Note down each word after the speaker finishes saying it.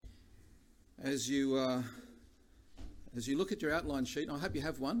As you look at your outline sheet, I hope you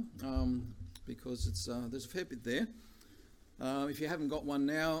have one because there's a fair bit there. If you haven't got one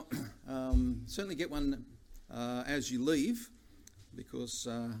now, certainly get one as you leave, because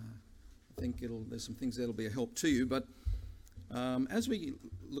I think there's some things that'll be a help to you. But as we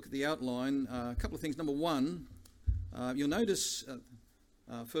look at the outline, a couple of things. Number one, you'll notice,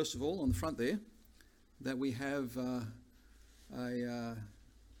 first of all, on the front there, that we have a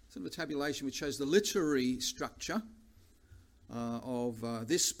sort of a tabulation which shows the literary structure of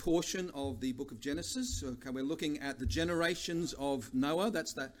this portion of the book of Genesis. Okay, we're looking at the generations of Noah.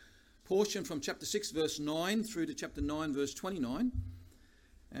 That's that portion from chapter 6 verse 9 through to chapter 9 verse 29.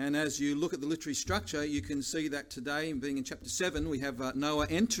 And as you look at the literary structure, you can see that today, being in chapter 7, we have Noah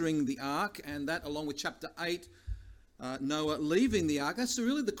entering the ark, and that along with chapter 8, Noah leaving the ark. That's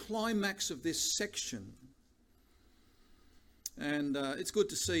really the climax of this section. And it's good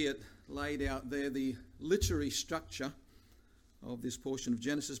to see it laid out there, the literary structure of this portion of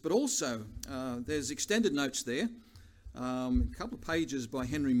Genesis. But also, there's extended notes there, a couple of pages by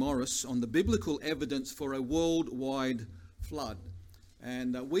Henry Morris on the biblical evidence for a worldwide flood.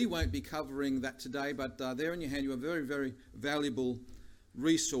 And we won't be covering that today, but there in your hand, you have a very, very valuable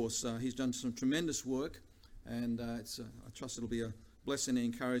resource. He's done some tremendous work, and I trust it'll be a blessing and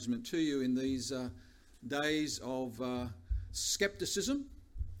encouragement to you in these days of skepticism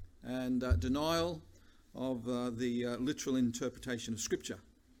and denial of the literal interpretation of Scripture.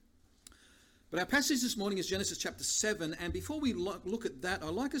 But our passage this morning is Genesis chapter 7, and before we look at that, I'd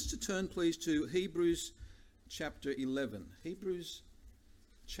like us to turn, please, to Hebrews chapter 11. Hebrews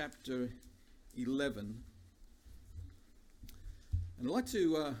chapter 11. And I'd like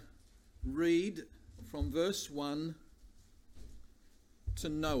to read from verse 1 to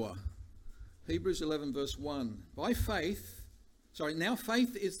Noah. Hebrews 11 verse 1. Now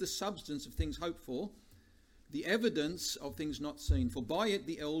faith is the substance of things hoped for, the evidence of things not seen, for by it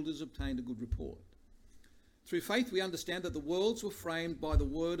the elders obtained a good report. Through faith we understand that the worlds were framed by the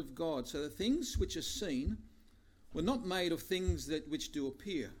word of God, so that things which are seen were not made of things which do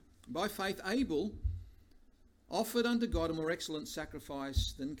appear. By faith Abel offered unto God a more excellent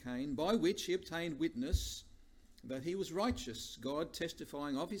sacrifice than Cain, by which he obtained witness that he was righteous, God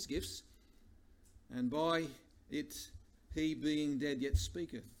testifying of his gifts, and by it he being dead yet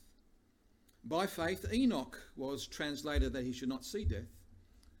speaketh. By faith Enoch was translated that he should not see death,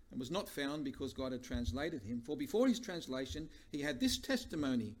 and was not found because God had translated him. For before his translation he had this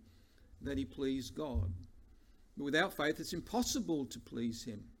testimony, that he pleased God. But without faith it's impossible to please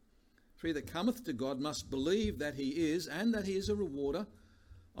him. For he that cometh to God must believe that he is, and that he is a rewarder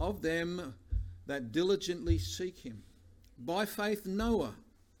of them that diligently seek him. By faith Noah,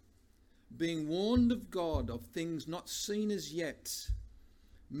 being warned of God of things not seen as yet,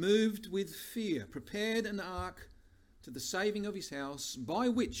 moved with fear, prepared an ark to the saving of his house, by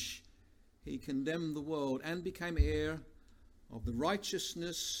which he condemned the world, and became heir of the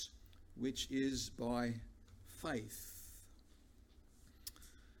righteousness which is by faith.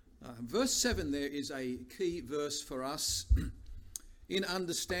 Verse 7 there is a key verse for us in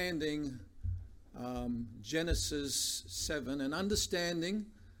understanding Genesis 7 and understanding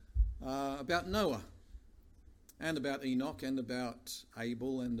about Noah and about Enoch and about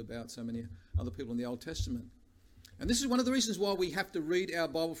Abel and about so many other people in the Old Testament. And this is one of the reasons why we have to read our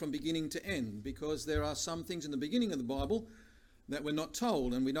Bible from beginning to end, because there are some things in the beginning of the Bible that we're not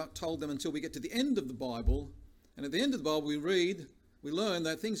told, and we're not told them until we get to the end of the Bible. And at the end of the Bible we learn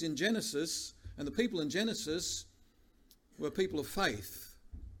that things in Genesis and the people in Genesis were people of faith.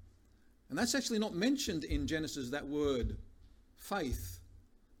 And that's actually not mentioned in Genesis, that word, faith.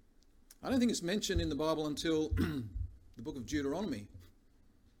 I don't think it's mentioned in the Bible until the book of Deuteronomy.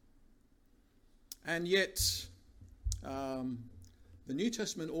 And yet, the New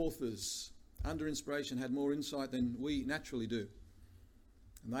Testament authors, under inspiration, had more insight than we naturally do.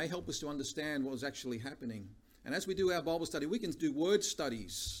 And they help us to understand what was actually happening. And as we do our Bible study, we can do word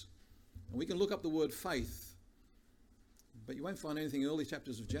studies. And we can look up the word faith. But you won't find anything early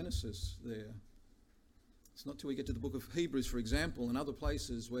chapters of Genesis there. It's not till we get to the book of Hebrews, for example, and other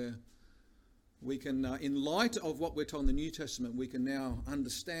places where we can, in light of what we're told in the New Testament, we can now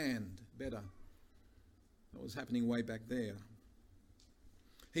understand better what was happening way back there.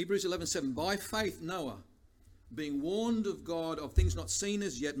 Hebrews 11:7. By faith Noah, being warned of God of things not seen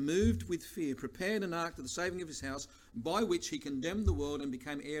as yet, moved with fear, prepared an ark to the saving of his house, by which he condemned the world and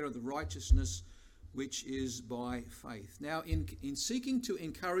became heir of the righteousness which is by faith. Now, in seeking to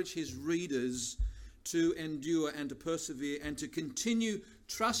encourage his readers to endure and to persevere and to continue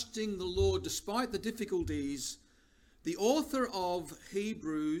trusting the Lord despite the difficulties, the author of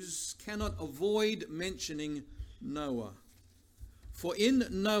Hebrews cannot avoid mentioning Noah. For in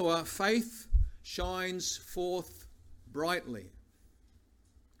Noah, faith shines forth brightly.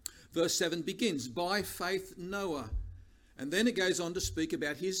 Verse 7 begins, by faith Noah. And then it goes on to speak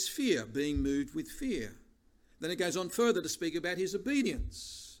about his fear, being moved with fear. Then it goes on further to speak about his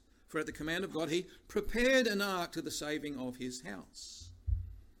obedience. For at the command of God, he prepared an ark to the saving of his house.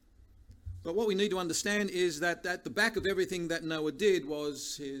 But what we need to understand is that at the back of everything that Noah did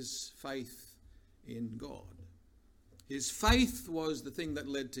was his faith in God. His faith was the thing that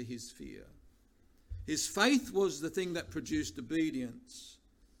led to his fear. His faith was the thing that produced obedience.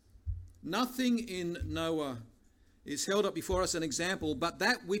 Nothing in Noah is held up before us an example, but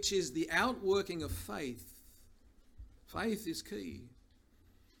that which is the outworking of faith. Faith is key.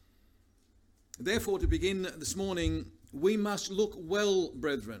 Therefore, to begin this morning, we must look well,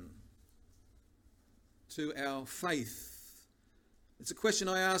 brethren, to our faith. It's a question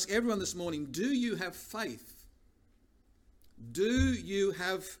I ask everyone this morning. Do you have faith? Do you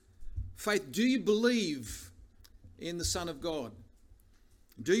have faith? Do you believe in the Son of God?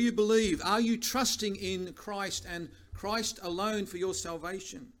 Do you believe? Are you trusting in Christ and Christ alone for your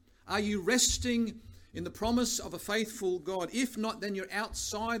salvation? Are you resting in the promise of a faithful God? If not, then you're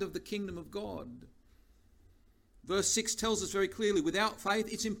outside of the kingdom of God. Verse 6 tells us very clearly, without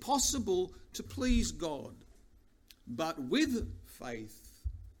faith, it's impossible to please God. But with faith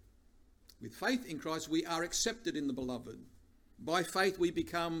in Christ, we are accepted in the beloved. By faith, we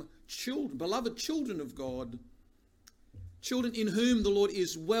become children, beloved children of God, children in whom the Lord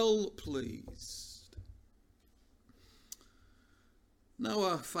is well pleased.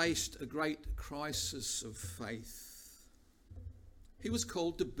 Noah faced a great crisis of faith. He was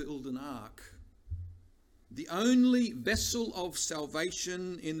called to build an ark, the only vessel of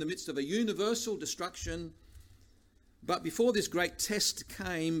salvation in the midst of a universal destruction. But before this great test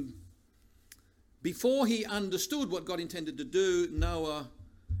came, before he understood what God intended to do, Noah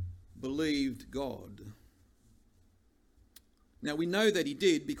believed God. Now we know that he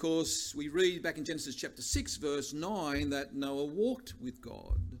did because we read back in Genesis chapter 6 verse 9 that Noah walked with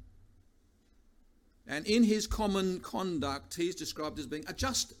God. And in his common conduct he's described as being a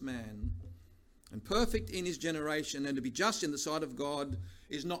just man and perfect in his generation, and to be just in the sight of God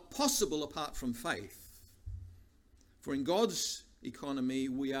is not possible apart from faith. For in God's economy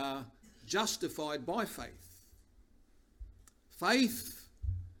we are justified by faith. Faith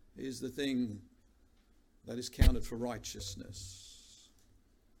is the thing that is counted for righteousness.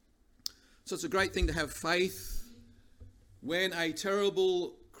 So it's a great thing to have faith when a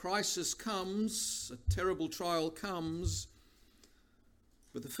terrible crisis comes, a terrible trial comes.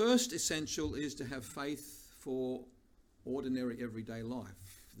 But the first essential is to have faith for ordinary everyday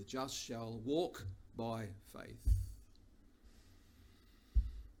life. The just shall walk by faith.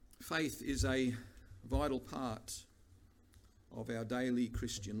 Faith is a vital part of our daily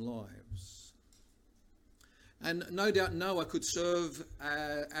Christian lives. And no doubt Noah could serve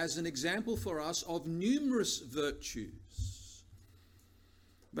as an example for us of numerous virtues.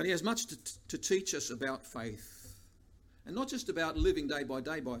 But he has much to teach us about faith. And not just about living day by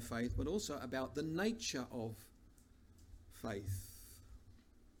faith, but also about the nature of faith.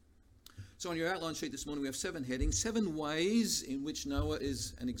 So on your outline sheet this morning we have 7 headings, 7 ways in which Noah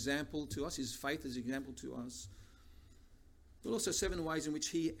is an example to us, his faith is an example to us. But also 7 ways in which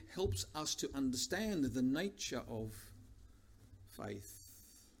he helps us to understand the nature of faith.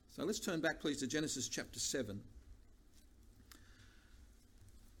 So let's turn back please to Genesis chapter 7.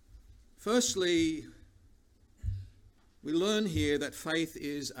 Firstly, we learn here that faith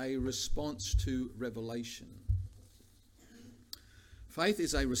is a response to revelation. Faith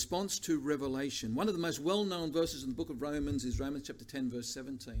is a response to revelation. One of the most well-known verses in the book of Romans is Romans chapter 10 verse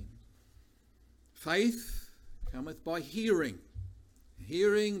 17. Faith cometh by hearing,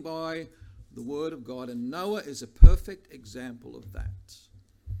 hearing by the word of God, and Noah is a perfect example of that.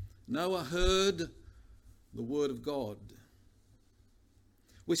 Noah heard the word of God.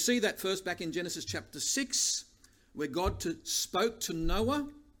 We see that first back in Genesis chapter 6, where God spoke to Noah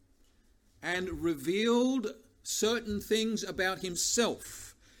and revealed certain things about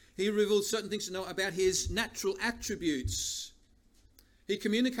himself. He revealed certain things to Noah about his natural attributes. He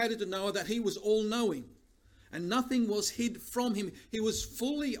communicated to Noah that he was all-knowing and nothing was hid from him. He was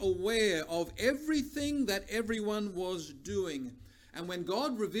fully aware of everything that everyone was doing. And when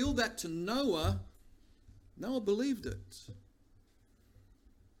God revealed that to Noah, Noah believed it.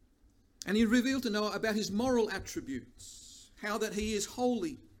 And he revealed to Noah about his moral attributes, how that he is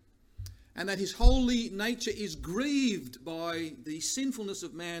holy, and that his holy nature is grieved by the sinfulness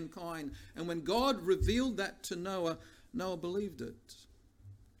of mankind. And when God revealed that to Noah, Noah believed it.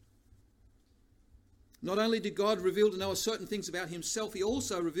 Not only did God reveal to Noah certain things about himself, he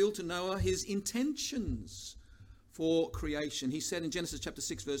also revealed to Noah his intentions for creation. He said in Genesis chapter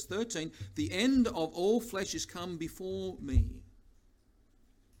 6 verse 13, "The end of all flesh is come before me."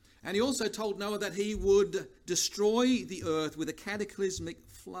 And he also told Noah that he would destroy the earth with a cataclysmic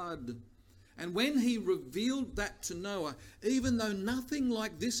flood. And when he revealed that to Noah, even though nothing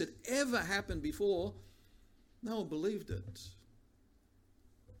like this had ever happened before, Noah believed it.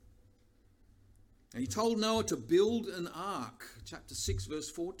 And he told Noah to build an ark, chapter 6, verse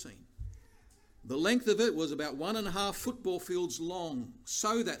 14. The length of it was about 1.5 football fields long,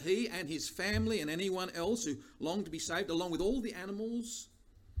 so that he and his family and anyone else who longed to be saved, along with all the animals,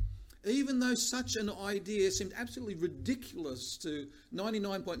 even though such an idea seemed absolutely ridiculous to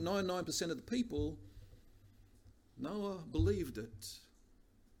 99.99% of the people, Noah believed it.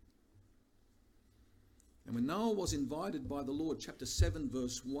 And when Noah was invited by the Lord, chapter 7,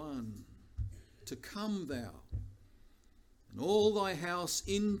 verse 1, to come thou and all thy house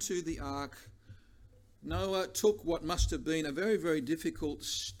into the ark, Noah took what must have been a very, very difficult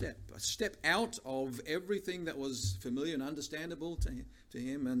step, a step out of everything that was familiar and understandable to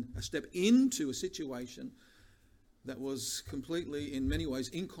him, and a step into a situation that was completely, in many ways,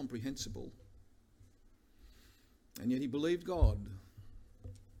 incomprehensible. And yet he believed God.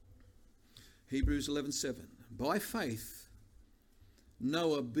 Hebrews 11:7. By faith,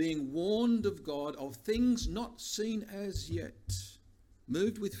 Noah, being warned of God of things not seen as yet,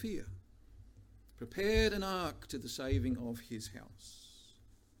 moved with fear, prepared an ark to the saving of his house.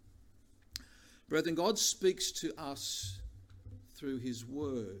 Brethren, God speaks to us through his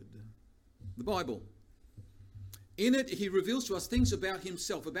word, the Bible. In it, he reveals to us things about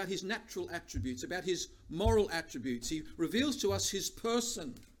himself, about his natural attributes, about his moral attributes. He reveals to us his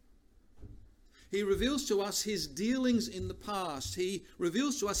person. He reveals to us his dealings in the past. He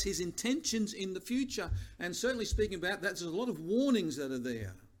reveals to us his intentions in the future. And certainly speaking about that, there's a lot of warnings that are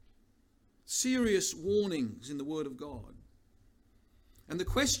there. Serious warnings in the Word of God. And the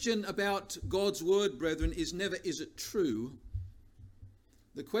question about God's Word, brethren, is never, is it true?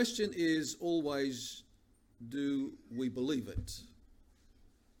 The question is always, do we believe it?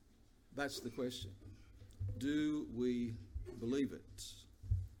 That's the question. Do we believe it?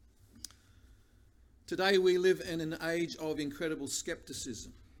 Today we live in an age of incredible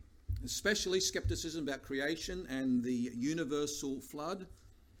skepticism, especially skepticism about creation and the universal flood.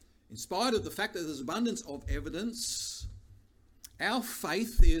 In spite of the fact that there's abundance of evidence, our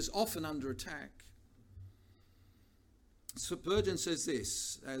faith is often under attack. Spurgeon says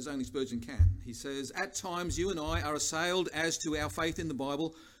this, as only Spurgeon can. He says, "At times you and I are assailed as to our faith in the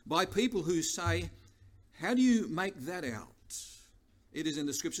Bible by people who say, 'How do you make that out?' It is in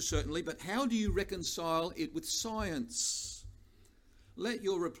the scripture certainly, but how do you reconcile it with science? Let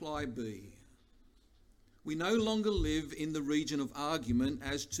your reply be, we no longer live in the region of argument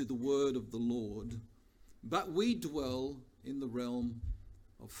as to the word of the Lord, but we dwell in the realm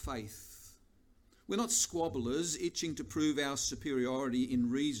of faith. We're not squabblers itching to prove our superiority in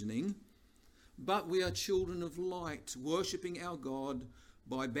reasoning, but we are children of light, worshipping our God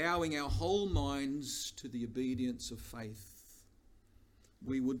by bowing our whole minds to the obedience of faith.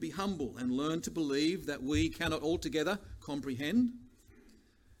 We would be humble and learn to believe that we cannot altogether comprehend,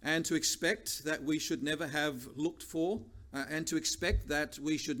 and to expect that we should never have looked for,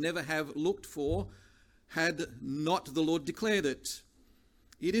 had not the Lord declared it.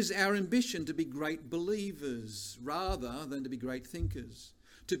 It is our ambition to be great believers rather than to be great thinkers,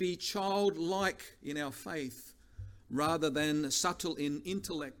 to be childlike in our faith rather than subtle in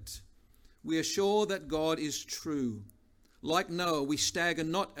intellect. We are sure that God is true. Like Noah, we stagger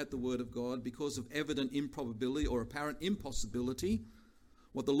not at the word of God because of evident improbability or apparent impossibility.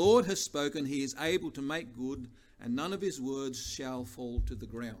 What the Lord has spoken, he is able to make good, and none of his words shall fall to the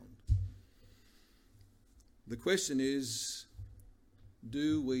ground." The question is,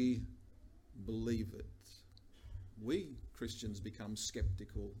 do we believe it? We Christians become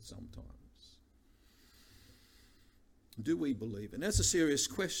skeptical sometimes. Do we believe? And that's a serious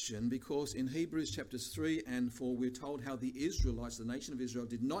question, because in Hebrews chapters 3 and 4 we're told how the Israelites, the nation of Israel,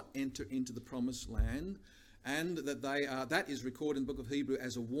 did not enter into the promised land, and that that is recorded in the book of Hebrew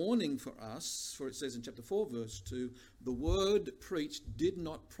as a warning for us. For it says in chapter 4 verse 2, "The word preached did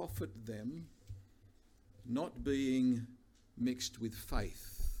not profit them, not being mixed with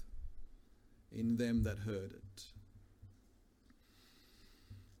faith in them that heard it."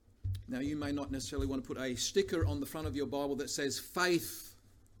 Now, you may not necessarily want to put a sticker on the front of your Bible that says faith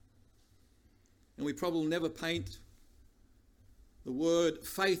And we probably never paint the word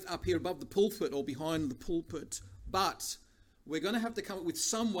faith up here above the pulpit or behind the pulpit. But we're going to have to come up with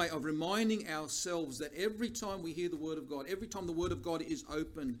some way of reminding ourselves that every time we hear the Word of God, every time the Word of God is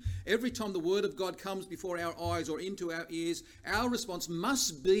opened, every time the Word of God comes before our eyes or into our ears, our response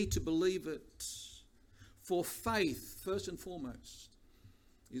must be to believe it. For faith, first and foremost,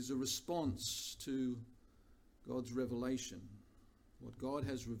 is a response to God's revelation, what God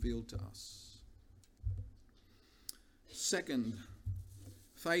has revealed to us. Second,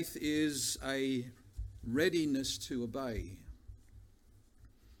 faith is a readiness to obey.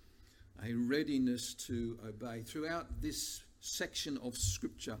 A readiness to obey. Throughout this section of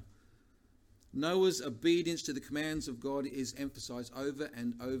Scripture, Noah's obedience to the commands of God is emphasized over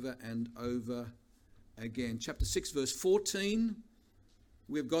and over and over again. Chapter 6, verse 14,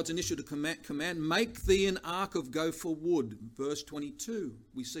 we have God's initial command, make thee an ark of gopher wood. Verse 22,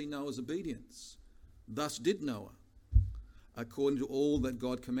 we see Noah's obedience. Thus did Noah. According to all that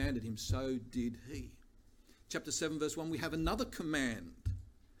God commanded him, so did he. Chapter 7, verse 1, we have another command.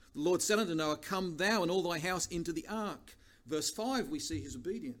 The Lord said unto Noah, come thou and all thy house into the ark. Verse 5, we see his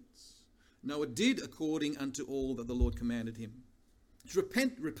obedience. Noah did according unto all that the Lord commanded him. It's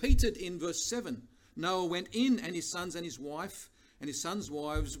repeated in verse 7. Noah went in, and his sons and his wife and his sons'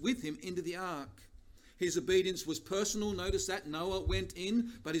 wives with him into the ark. His obedience was personal. Notice that Noah went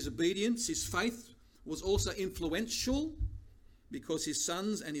in, but his obedience, his faith, was also influential because his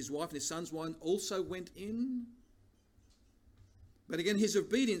sons and his wife and his sons' wife also went in. But again, his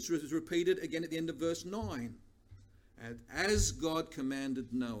obedience was repeated again at the end of verse 9. And as God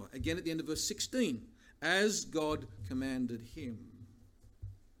commanded Noah. Again at the end of verse 16. As God commanded him.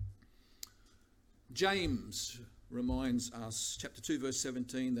 James reminds us, chapter 2, verse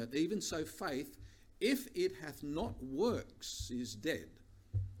 17, that even so faith, if it hath not works, is dead,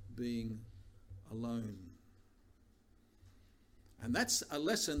 being alone. And that's a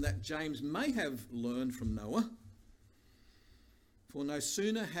lesson that James may have learned from Noah. For no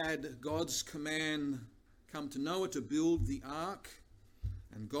sooner had God's command come to Noah to build the ark,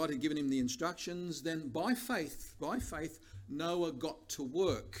 and God had given him the instructions, then by faith, Noah got to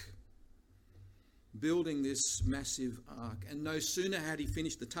work building this massive ark. And no sooner had he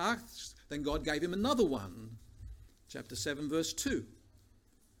finished the task than God gave him another one. Chapter 7, verse 2.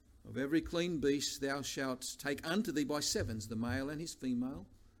 Of every clean beast thou shalt take unto thee by sevens, the male and his female.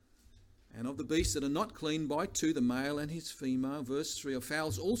 And of the beasts that are not clean by two, the male and his female. Verse 3, of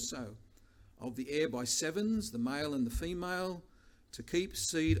fowls also of the air by sevens, the male and the female, to keep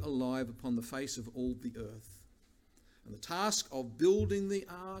seed alive upon the face of all the earth. And the task of building the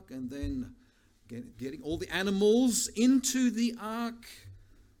ark and then getting all the animals into the ark,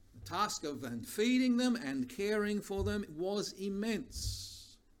 the task of feeding them and caring for them was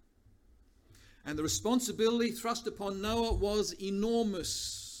immense. And the responsibility thrust upon Noah was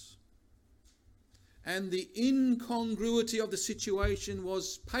enormous. And the incongruity of the situation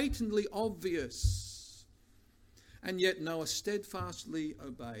was patently obvious. And yet Noah steadfastly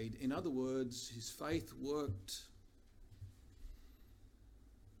obeyed. In other words, his faith worked.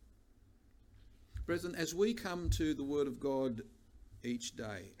 Brethren, as we come to the Word of God each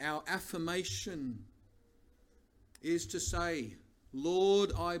day, our affirmation is to say,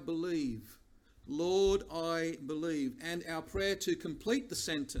 Lord, I believe. Lord, I believe. And our prayer to complete the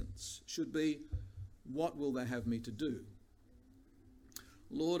sentence should be, what will thou have me to do?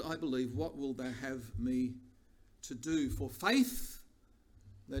 Lord, I believe. What will thou have me to do? For faith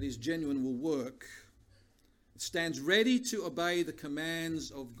that is genuine will work. It stands ready to obey the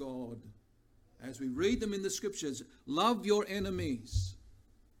commands of God. As we read them in the Scriptures, love your enemies.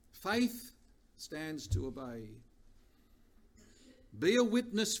 Faith stands to obey. Be a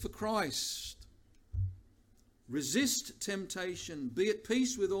witness for Christ. Resist temptation. Be at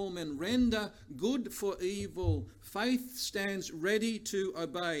peace with all men. Render good for evil. Faith stands ready to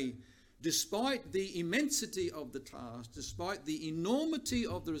obey. Despite the immensity of the task, despite the enormity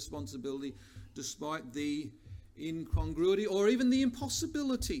of the responsibility, despite the incongruity or even the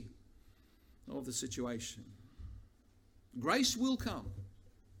impossibility of the situation. Grace will come.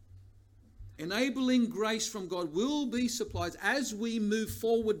 Enabling grace from God will be supplied as we move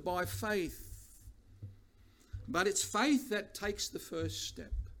forward by faith. But it's faith that takes the first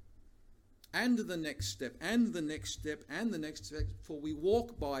step, and the next step, and the next step, and the next step, for we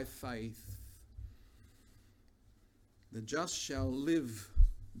walk by faith. The just shall live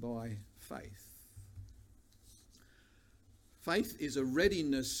by faith. Faith is a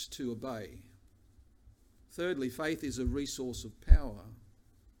readiness to obey. Thirdly, faith is a resource of power.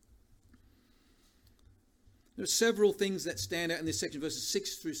 There are several things that stand out in this section, verses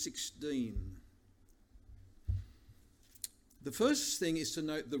 6 through 16. The first thing is to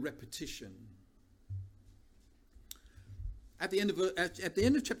note the repetition. At the end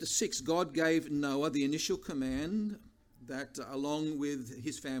of chapter 6, God gave Noah the initial command that, along with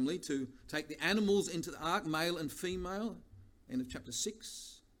his family, to take the animals into the ark, male and female. End of chapter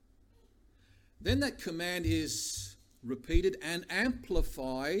 6. Then that command is repeated and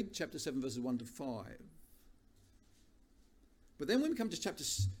amplified, chapter 7, verses 1 to 5. But then when we come to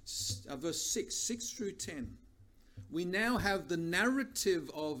verse 6 through 10, we now have the narrative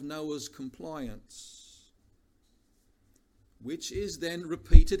of Noah's compliance, which is then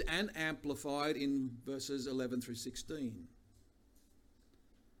repeated and amplified in verses 11 through 16.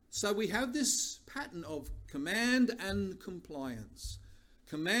 So we have this pattern of command and compliance,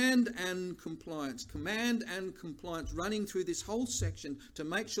 command and compliance, command and compliance, running through this whole section to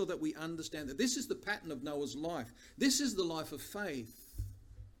make sure that we understand that this is the pattern of Noah's life. This is the life of faith.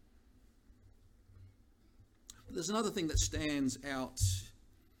 But there's another thing that stands out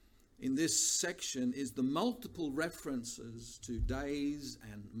in this section is the multiple references to days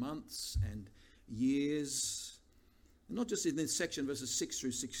and months and years. And not just in this section, verses 6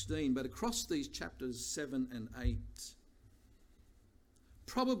 through 16, but across these chapters 7 and 8.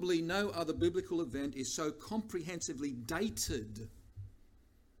 Probably no other biblical event is so comprehensively dated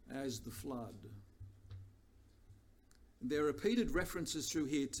as the flood. There are repeated references through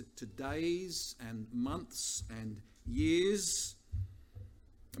here to days and months and years.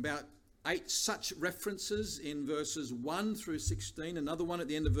 About 8 such references in verses 1 through 16, another one at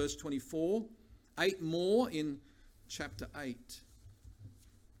the end of verse 24, 8 more in chapter 8.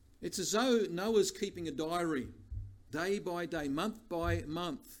 It's as though Noah's keeping a diary, day by day, month by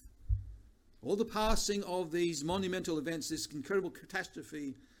month. All the passing of these monumental events, this incredible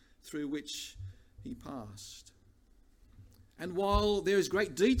catastrophe through which he passed. And while there is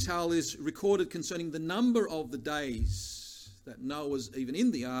great detail is recorded concerning the number of the days that Noah was even in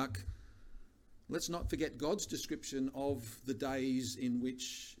the ark, let's not forget God's description of the days in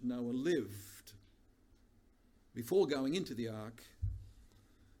which Noah lived before going into the ark.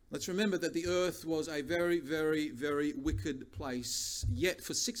 Let's remember that the earth was a very, very, very wicked place, yet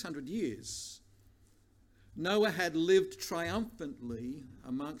for 600 years Noah had lived triumphantly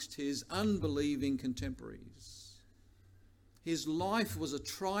amongst his unbelieving contemporaries. His life was a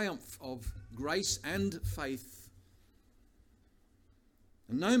triumph of grace and faith.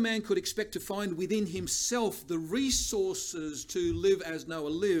 And no man could expect to find within himself the resources to live as Noah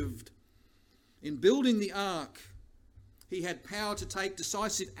lived. In building the ark, he had power to take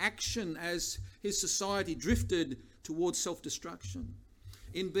decisive action as his society drifted towards self-destruction.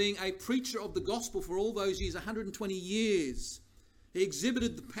 In being a preacher of the gospel for all those years, 120 years, he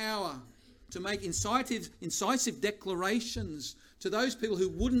exhibited the power to make incisive declarations to those people who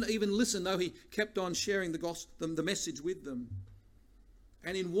wouldn't even listen, though he kept on sharing the message with them.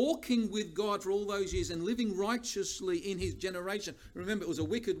 And in walking with God for all those years and living righteously in his generation, remember it was a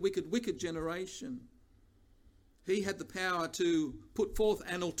wicked, wicked, wicked generation, he had the power to put forth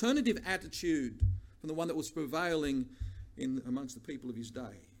an alternative attitude from the one that was prevailing amongst the people of his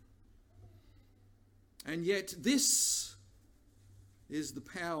day. And yet this is the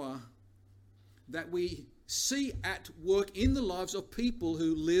power that we see at work in the lives of people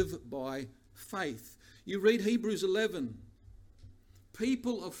who live by faith. You read Hebrews 11.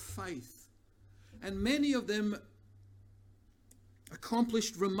 People of faith, and many of them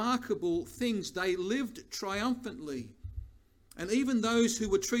accomplished remarkable things. They lived triumphantly, and even those who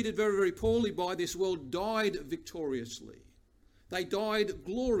were treated very, very poorly by this world died victoriously. They died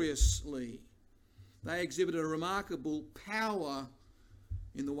gloriously. They exhibited a remarkable power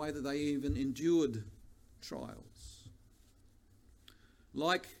in the way that they even endured trials.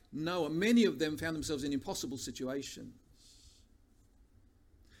 Like Noah, many of them found themselves in impossible situations.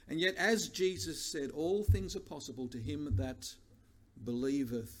 And yet, as Jesus said, all things are possible to him that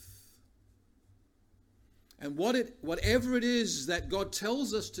believeth. And whatever it is that God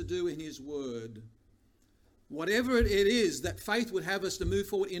tells us to do in his word, whatever it is that faith would have us to move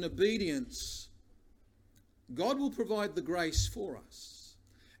forward in obedience, God will provide the grace for us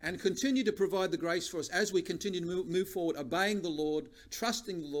and continue to provide the grace for us as we continue to move forward, obeying the Lord,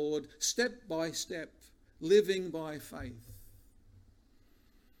 trusting the Lord, step by step, living by faith.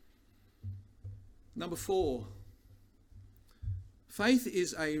 Number 4, faith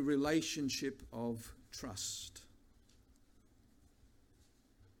is a relationship of trust.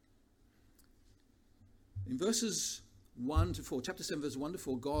 In verses 1 to 4, chapter 7, verse 1 to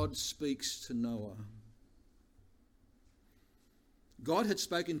 4, God speaks to Noah. God had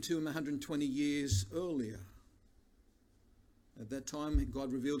spoken to him 120 years earlier. At that time,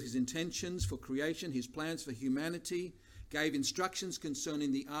 God revealed his intentions for creation, his plans for humanity, gave instructions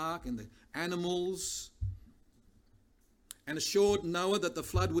concerning the ark and the animals, and assured Noah that the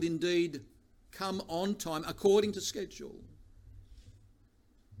flood would indeed come on time according to schedule.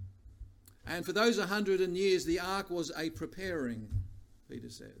 And for those 100 years, the ark was a preparing, Peter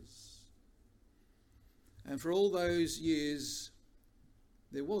says. And for all those years,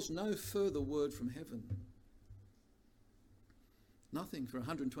 there was no further word from heaven. Nothing for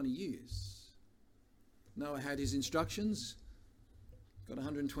 120 years. Noah had his instructions. Got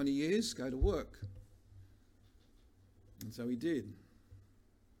 120 years, go to work. And so he did.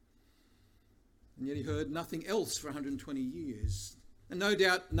 And yet he heard nothing else for 120 years. And no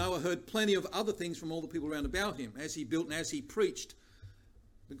doubt Noah heard plenty of other things from all the people around about him as he built and as he preached.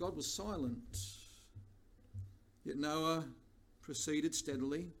 But God was silent. Yet Noah proceeded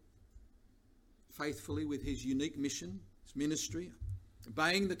steadily, faithfully with his unique mission, his ministry,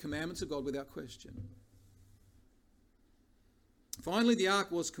 obeying the commandments of God without question. Finally, the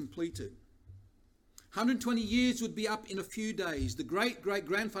ark was completed. 120 years would be up in a few days. The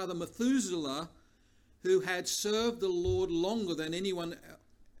great-great-grandfather Methuselah, who had served the Lord longer than anyone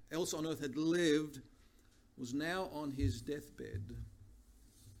else on earth had lived, was now on his deathbed.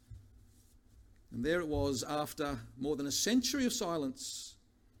 And there it was, after more than a century of silence,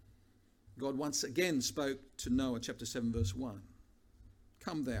 God once again spoke to Noah, chapter 7, verse 1.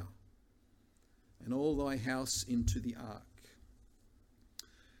 Come thou, and all thy house into the ark.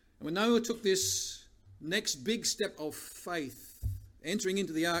 And when Noah took this next big step of faith, entering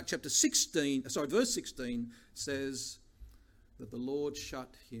into the ark, verse 16 says that the Lord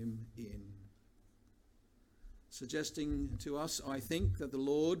shut him in. Suggesting to us, I think, that the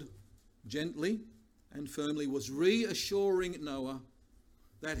Lord gently and firmly was reassuring Noah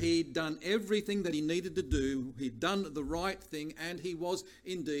that he'd done everything that he needed to do, he'd done the right thing, and he was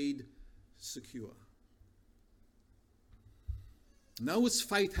indeed secure. Noah's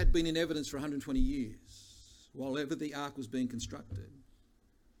faith had been in evidence for 120 years, while ever the ark was being constructed.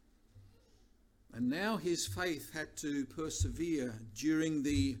 And now his faith had to persevere during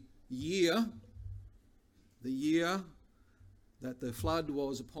the year that the flood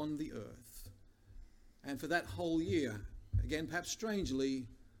was upon the earth. And for that whole year, again, perhaps strangely,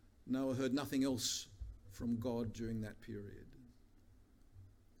 Noah heard nothing else from God during that period.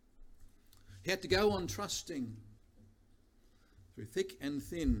 He had to go on trusting through thick and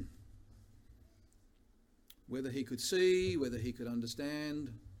thin, whether he could see, whether he could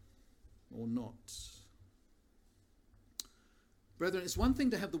understand or not. Brethren, it's one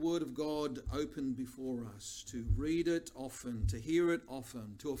thing to have the Word of God open before us, to read it often, to hear it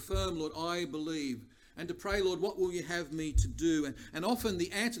often, to affirm, Lord, I believe, and to pray, Lord, what will you have me to do? And often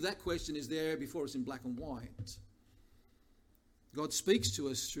the answer to that question is there before us in black and white. God speaks to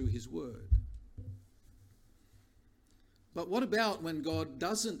us through his Word. But what about when God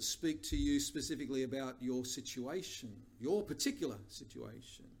doesn't speak to you specifically about your situation, your particular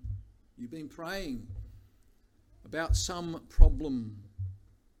situation? You've been praying about some problem,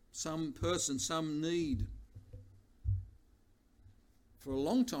 some person, some need for a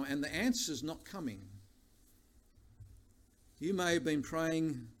long time, and the answer's not coming. You may have been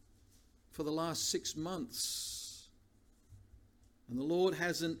praying for the last 6 months, and the Lord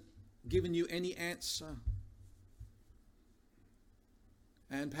hasn't given you any answer.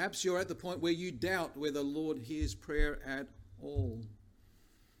 And perhaps you're at the point where you doubt whether the Lord hears prayer at all.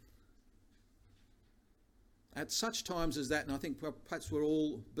 At such times as that, and I think perhaps we're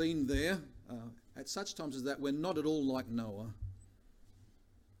all been there, at such times as that, we're not at all like Noah.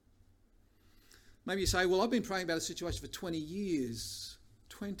 Maybe you say, well, I've been praying about a situation for 20 years,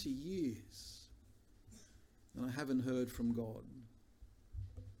 and I haven't heard from God.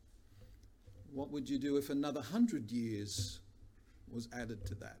 What would you do if another 100 years was added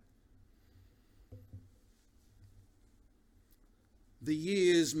to that? The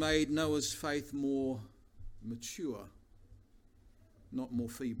years made Noah's faith more mature, not more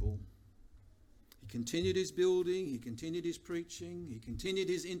feeble. He continued his building, he continued his preaching, he continued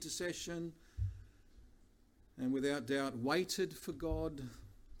his intercession, and without doubt waited for God,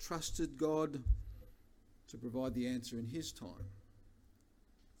 trusted God to provide the answer in his time.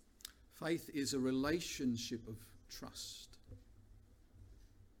 Faith is a relationship of trust.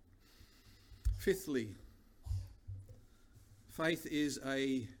 Fifthly, faith is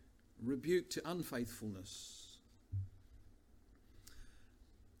a rebuke to unfaithfulness.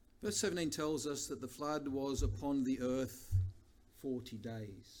 Verse 17 tells us that the flood was upon the earth 40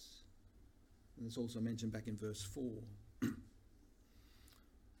 days. And it's also mentioned back in verse 4.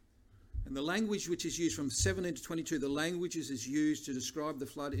 And And the language which is used from 17 to 22, the language is used to describe the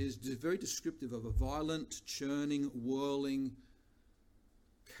flood is very descriptive of a violent, churning, whirling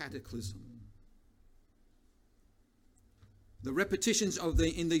cataclysm. The repetitions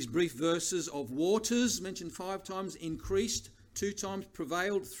in these brief verses of waters, mentioned 5 times, increased 2 times,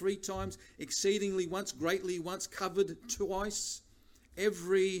 prevailed 3 times, exceedingly once, greatly once, covered twice,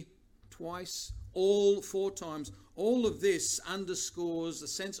 every twice, all 4 times. All of this underscores the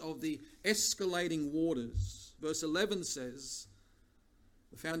sense of the escalating waters. Verse 11 says,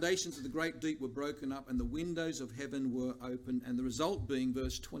 the foundations of the great deep were broken up and the windows of heaven were opened, and the result being,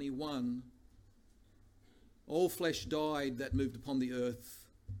 verse 21, all flesh died that moved upon the earth,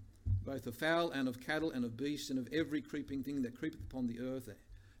 both of fowl and of cattle and of beasts and of every creeping thing that creepeth upon the earth,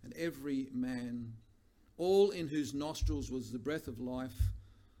 and every man, all in whose nostrils was the breath of life,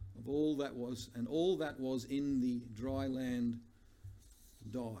 of all that was, and all that was in the dry land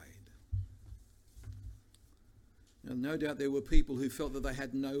died. Now, no doubt there were people who felt that they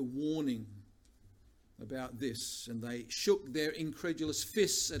had no warning about this, and they shook their incredulous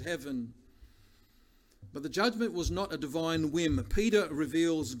fists at heaven. But the judgment was not a divine whim. Peter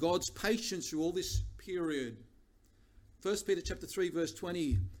reveals God's patience through all this period. 1 Peter chapter 3 verse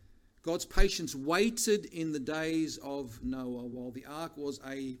 20, God's patience waited in the days of Noah while the ark was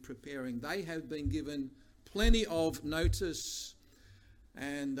preparing. They had been given plenty of notice,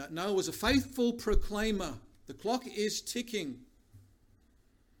 and Noah was a faithful proclaimer. The clock is ticking.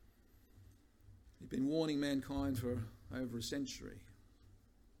 He'd been warning mankind for over a century.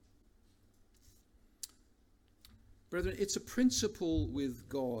 Brethren, it's a principle with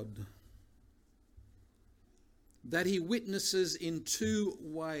God that he witnesses in 2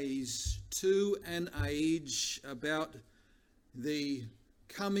 ways to an age about the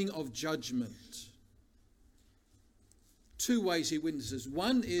coming of judgment. 2 ways he witnesses.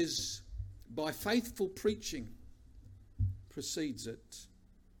 One is by faithful preaching, precedes it.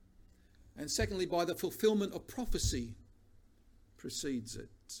 And secondly, by the fulfillment of prophecy, precedes it.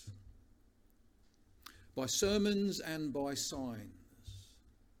 By sermons and by signs.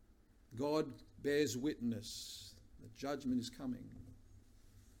 God bears witness that judgment is coming.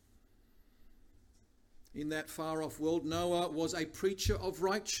 In that far-off world, Noah was a preacher of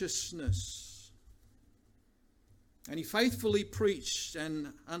righteousness. And he faithfully preached,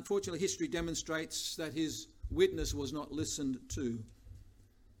 and unfortunately history demonstrates that his witness was not listened to.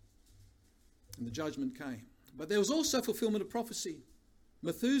 And the judgment came. But there was also fulfillment of prophecy.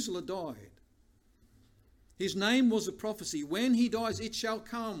 Methuselah died. His name was a prophecy. When he dies, it shall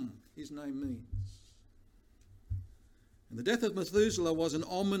come, his name means. And the death of Methuselah was an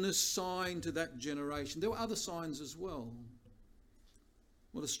ominous sign to that generation. There were other signs as well.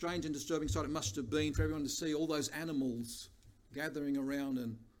 What a strange and disturbing sight it must have been for everyone to see all those animals gathering around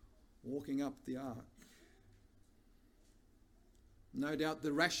and walking up the ark. No doubt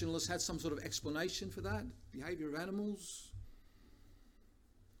the rationalists had some sort of explanation for that, behaviour of animals.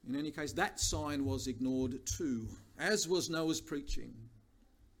 In any case, that sign was ignored too, as was Noah's preaching.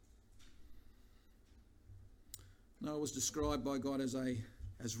 Noah was described by God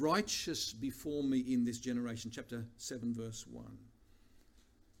as righteous before me in this generation, chapter 7, verse 1,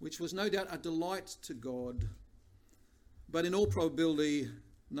 which was no doubt a delight to God, but in all probability,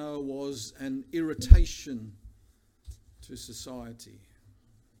 Noah was an irritation to society.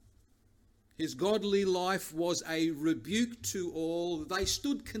 His godly life was a rebuke to all. They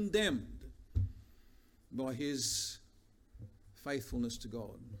stood condemned by his faithfulness to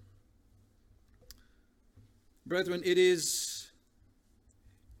God. Brethren, it is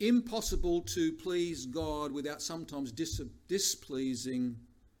impossible to please God without sometimes displeasing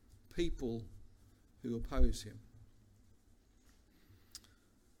people who oppose him.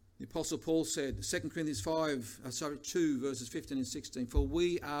 The Apostle Paul said, 2 Corinthians 2 verses 15 and 16, for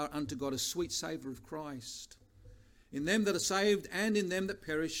we are unto God a sweet savour of Christ, in them that are saved and in them that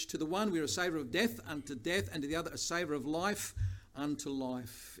perish. To the one we are a savour of death unto death, and to the other a savour of life unto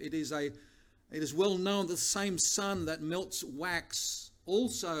life. It is well known that the same sun that melts wax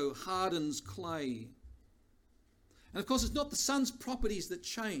also hardens clay. And of course, it's not the sun's properties that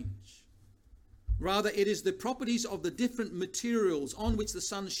change. Rather, it is the properties of the different materials on which the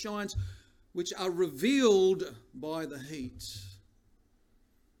sun shines, which are revealed by the heat.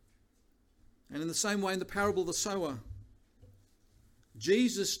 And in the same way, in the parable of the sower,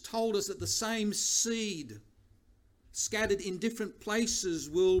 Jesus told us that the same seed scattered in different places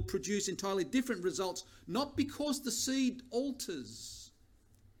will produce entirely different results, not because the seed alters,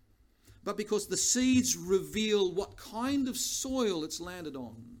 but because the seeds reveal what kind of soil it's landed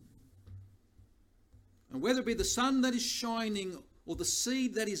on. And whether it be the sun that is shining or the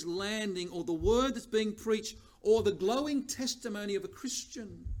seed that is landing, or the word that's being preached, or the glowing testimony of a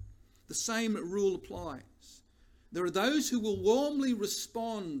Christian, the same rule applies. There are those who will warmly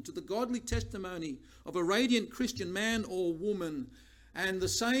respond to the godly testimony of a radiant Christian man or woman, and the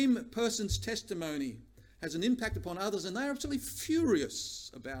same person's testimony has an impact upon others, and they're absolutely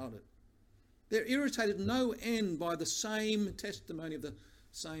furious about it. They're irritated no end by the same testimony of the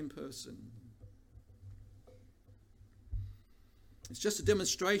same person. It's just a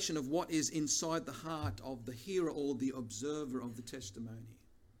demonstration of what is inside the heart of the hearer or the observer of the testimony.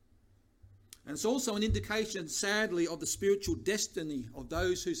 And it's also an indication, sadly, of the spiritual destiny of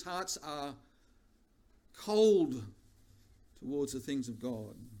those whose hearts are cold towards the things of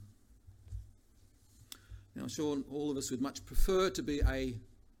God. Now, I'm sure all of us would much prefer to be a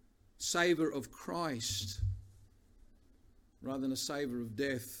savour of Christ rather than a savour of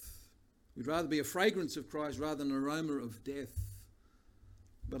death. We'd rather be a fragrance of Christ rather than an aroma of death.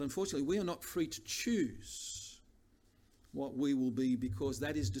 But unfortunately, we are not free to choose what we will be, because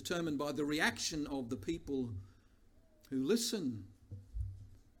that is determined by the reaction of the people who listen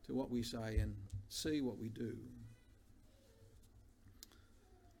to what we say and see what we do.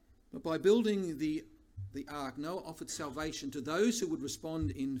 But by building the ark, Noah offered salvation to those who would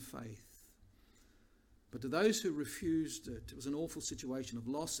respond in faith. But to those who refused it was an awful situation of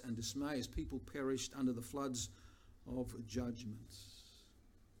loss and dismay as people perished under the floods of judgment.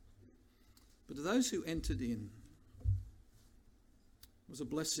 But to those who entered in, was a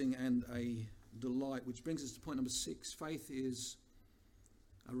blessing and a delight, which brings us to point number 6. Faith is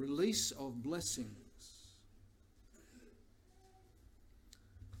a release of blessings.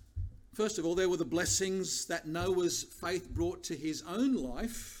 First of all, there were the blessings that Noah's faith brought to his own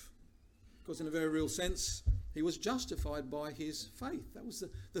life, because in a very real sense, he was justified by his faith. That was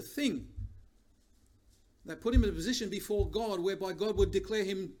the thing that put him in a position before God whereby God would declare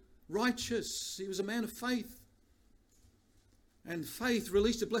him righteous. He was a man of faith. And faith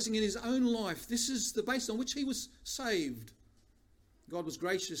released a blessing in his own life. This is the basis on which he was saved. God was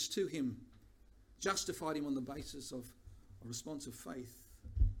gracious to him, justified him on the basis of a response of faith.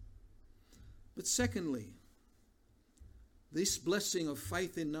 But secondly, this blessing of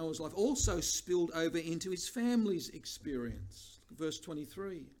faith in Noah's life also spilled over into his family's experience. Look at verse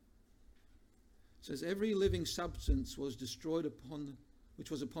 23. It says, every living substance was destroyed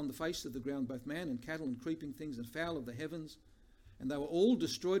which was upon the face of the ground, both man and cattle and creeping things and fowl of the heavens. And they were all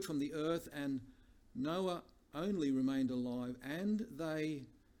destroyed from the earth, and Noah only remained alive, and they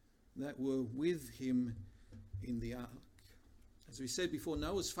that were with him in the ark. As we said before,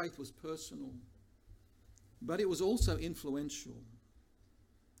 Noah's faith was personal, but it was also influential.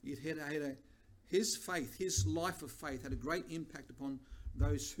 His faith, his life of faith, had a great impact upon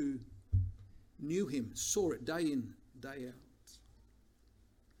those who knew him, saw it day in, day out.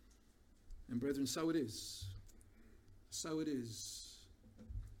 And brethren, so it is. So it is.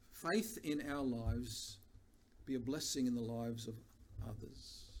 Faith in our lives be a blessing in the lives of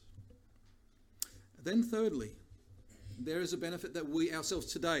others. Then thirdly, there is a benefit that we ourselves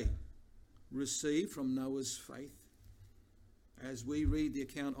today receive from Noah's faith. As we read the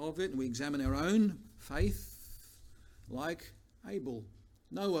account of it and we examine our own faith, like Abel,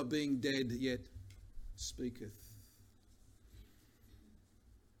 Noah being dead yet speaketh.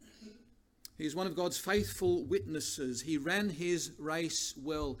 He is one of God's faithful witnesses. He ran his race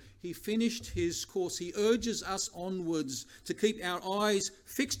well. He finished his course. He urges us onwards to keep our eyes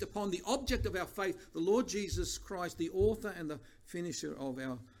fixed upon the object of our faith, the Lord Jesus Christ, the author and the finisher of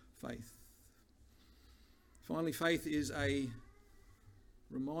our faith. Finally, faith is a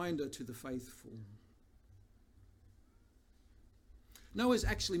reminder to the faithful. Noah is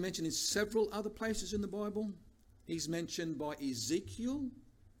actually mentioned in several other places in the Bible. He's mentioned by Ezekiel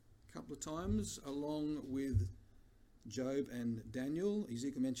a couple of times, along with Job and Daniel.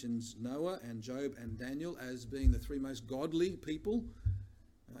 Ezekiel mentions Noah and Job and Daniel as being the three most godly people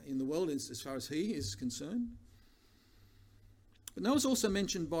in the world as far as he is concerned. But Noah's also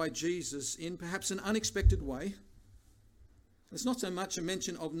mentioned by Jesus in perhaps an unexpected way. It's not so much a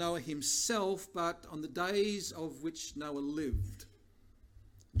mention of Noah himself, but on the days of which Noah lived.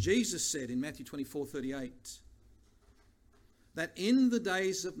 Jesus said in Matthew 24:38 that in the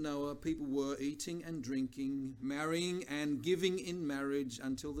days of Noah, people were eating and drinking, marrying and giving in marriage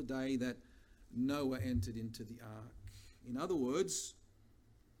until the day that Noah entered into the ark. In other words,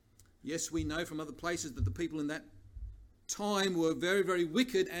 yes, we know from other places that the people in that time were very, very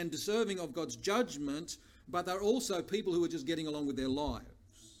wicked and deserving of God's judgment, but they're also people who were just getting along with their lives,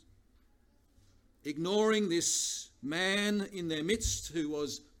 ignoring this man in their midst who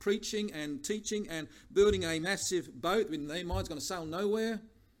was preaching and teaching and building a massive boat in their mind's going to sail nowhere.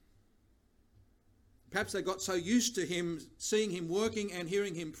 Perhaps they got so used to him, seeing him working and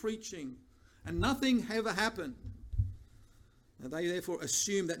hearing him preaching, and nothing ever happened. And they therefore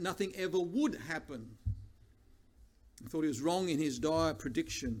assumed that nothing ever would happen. They thought he was wrong in his dire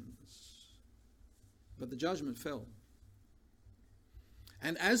predictions. But the judgment fell.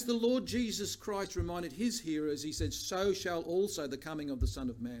 And as the Lord Jesus Christ reminded his hearers, he said, so shall also the coming of the Son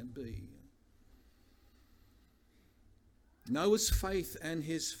of Man be. Noah's faith and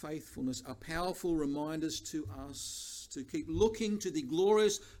his faithfulness are powerful reminders to us to keep looking to the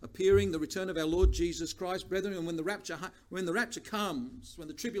glorious appearing, the return of our Lord Jesus Christ, brethren. And when the rapture comes, when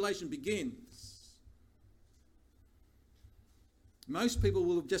the tribulation begins, most people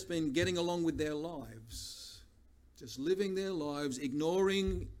will have just been getting along with their lives, just living their lives,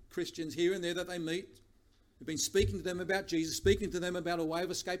 ignoring Christians here and there that they meet, who've been speaking to them about Jesus, speaking to them about a way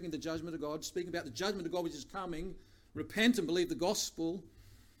of escaping the judgment of God, speaking about the judgment of God which is coming. Repent and believe the gospel.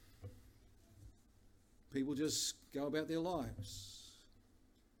 People just go about their lives.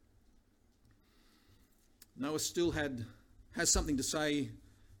 Noah still has something to say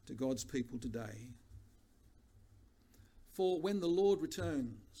to God's people today. For when the Lord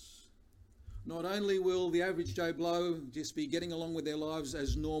returns, not only will the average Joe Blow just be getting along with their lives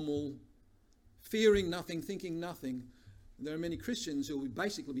as normal, fearing nothing, thinking nothing, there are many Christians who will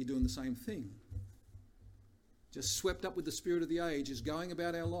basically be doing the same thing. Just swept up with the spirit of the age, is going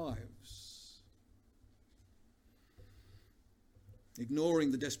about our lives,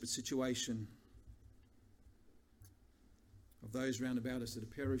 ignoring the desperate situation of those round about us that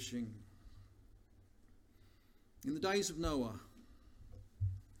are perishing. In the days of Noah,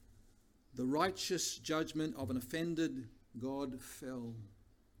 the righteous judgment of an offended God fell.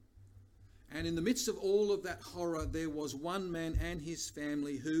 And in the midst of all of that horror, there was one man and his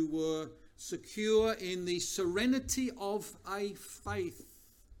family who were secure in the serenity of a faith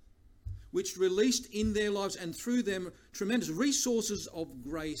which released in their lives and through them tremendous resources of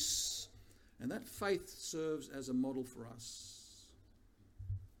grace. And that faith serves as a model for us.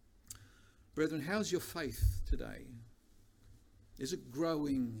 Brethren, how's your faith today? Is it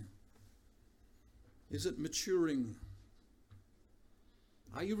growing? Is it maturing?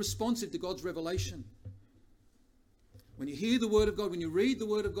 Are you responsive to God's revelation? When you hear the word of God, when you read the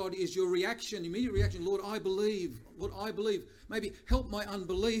word of God, is your reaction, immediate reaction, Lord, I believe. Lord, I believe. Maybe help my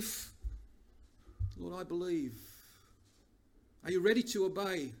unbelief. Lord, I believe. Are you ready to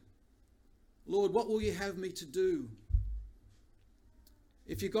obey? Lord, what will you have me to do?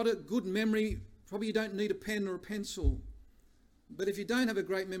 If you've got a good memory, probably you don't need a pen or a pencil. But if you don't have a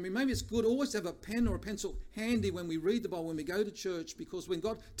great memory, maybe it's good always to have a pen or a pencil handy when we read the Bible, when we go to church, because when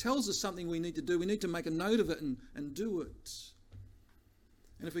God tells us something we need to do, we need to make a note of it and do it.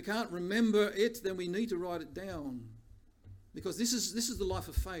 And if we can't remember it, then we need to write it down. Because this is the life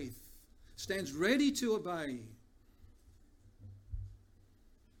of faith. Stands ready to obey.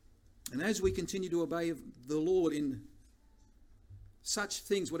 And as we continue to obey the Lord in such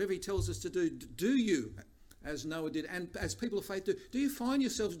things, whatever he tells us to do you, as Noah did, and as people of faith do you find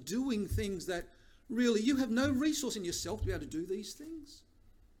yourselves doing things that really you have no resource in yourself to be able to do these things?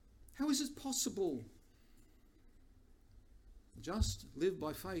 How is it possible? Just live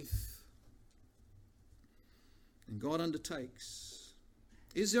by faith. And God undertakes.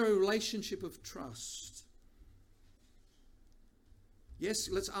 Is there a relationship of trust? Yes,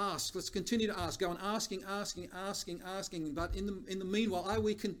 let's ask. Let's continue to ask. Go on asking. But in the meanwhile, are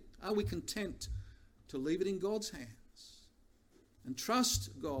we content to leave it in God's hands and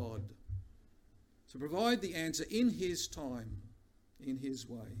trust God to provide the answer in his time, in his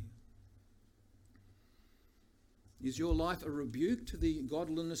way? Is your life a rebuke to the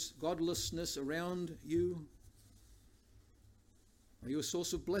godlessness around you? Are you a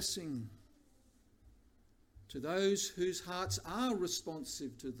source of blessing to those whose hearts are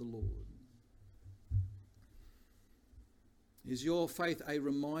responsive to the Lord? Is your faith a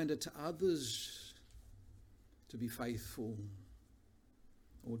reminder to others to be faithful?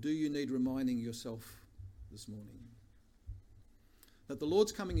 Or do you need reminding yourself this morning that the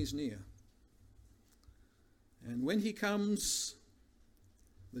Lord's coming is near? And when he comes,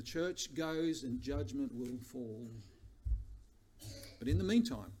 the church goes and judgment will fall. But in the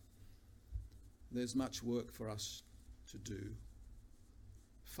meantime, there's much work for us to do.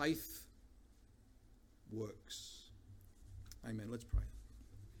 Faith works. Amen. Let's pray.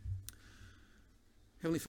 Heavenly Father,